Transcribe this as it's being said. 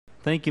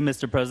Thank you,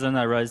 Mr. President.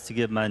 I rise to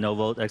give my no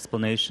vote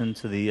explanation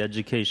to the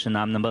Education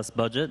Omnibus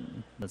Budget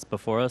that's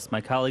before us.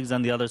 My colleagues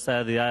on the other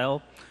side of the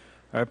aisle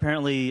are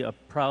apparently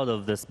proud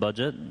of this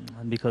budget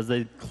because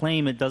they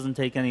claim it doesn't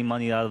take any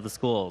money out of the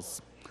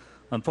schools.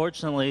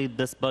 Unfortunately,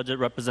 this budget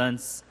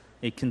represents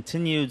a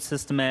continued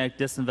systematic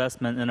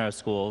disinvestment in our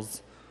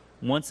schools,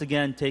 once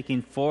again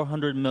taking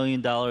 $400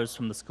 million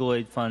from the school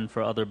aid fund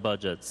for other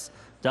budgets,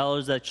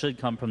 dollars that should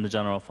come from the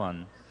general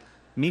fund.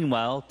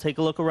 Meanwhile, take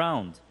a look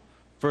around.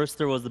 First,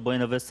 there was the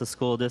Buena Vista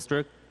School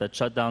District that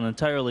shut down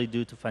entirely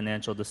due to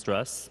financial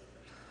distress.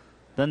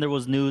 Then there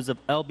was news of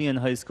Albion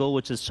High School,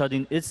 which is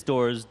shutting its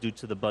doors due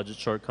to the budget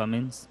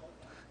shortcomings.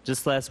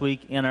 Just last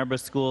week, Ann Arbor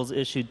schools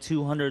issued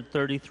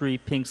 233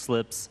 pink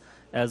slips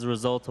as a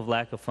result of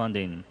lack of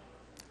funding.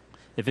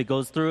 If it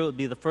goes through, it would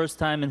be the first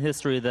time in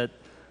history that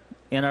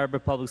Ann Arbor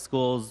Public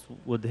Schools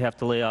would have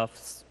to lay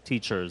off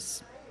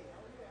teachers.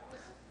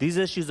 These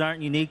issues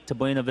aren't unique to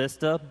Buena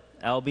Vista,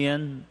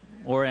 Albion,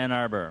 or Ann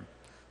Arbor.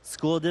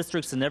 School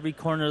districts in every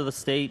corner of the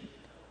state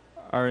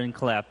are in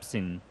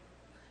collapsing.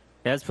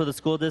 As for the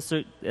school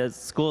district, as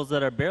schools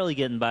that are barely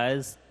getting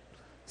by,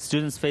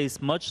 students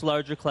face much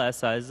larger class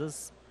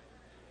sizes,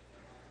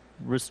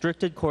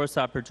 restricted course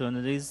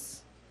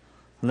opportunities,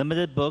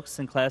 limited books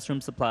and classroom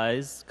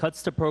supplies,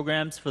 cuts to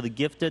programs for the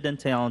gifted and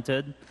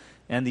talented,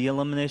 and the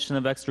elimination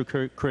of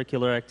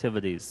extracurricular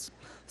activities.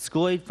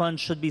 School aid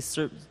funds should be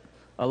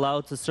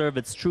allowed to serve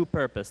its true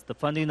purpose, the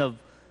funding of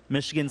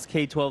Michigan's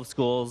K-12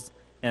 schools,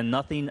 and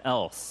nothing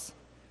else.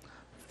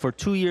 For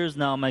 2 years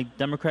now, my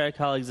Democratic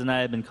colleagues and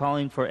I have been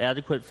calling for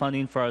adequate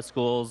funding for our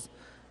schools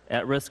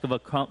at risk of a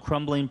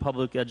crumbling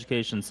public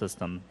education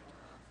system.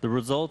 The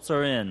results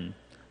are in.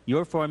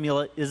 Your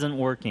formula isn't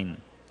working.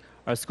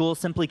 Our schools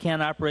simply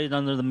can't operate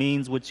under the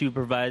means which you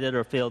provided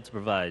or failed to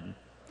provide.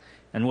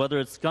 And whether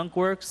it's Skunk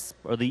Works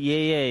or the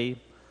EAA,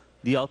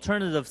 the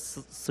alternative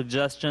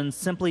suggestions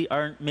simply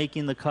aren't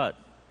making the cut.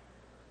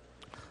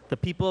 The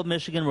people of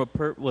Michigan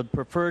would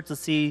prefer to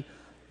see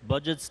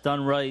budgets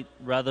done right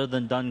rather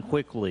than done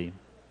quickly.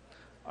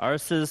 Our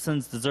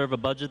citizens deserve a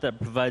budget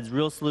that provides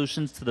real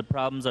solutions to the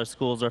problems our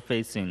schools are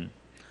facing.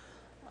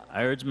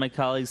 I urge my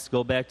colleagues to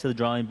go back to the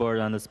drawing board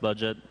on this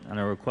budget, and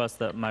I request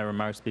that my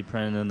remarks be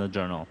printed in the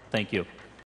journal. Thank you.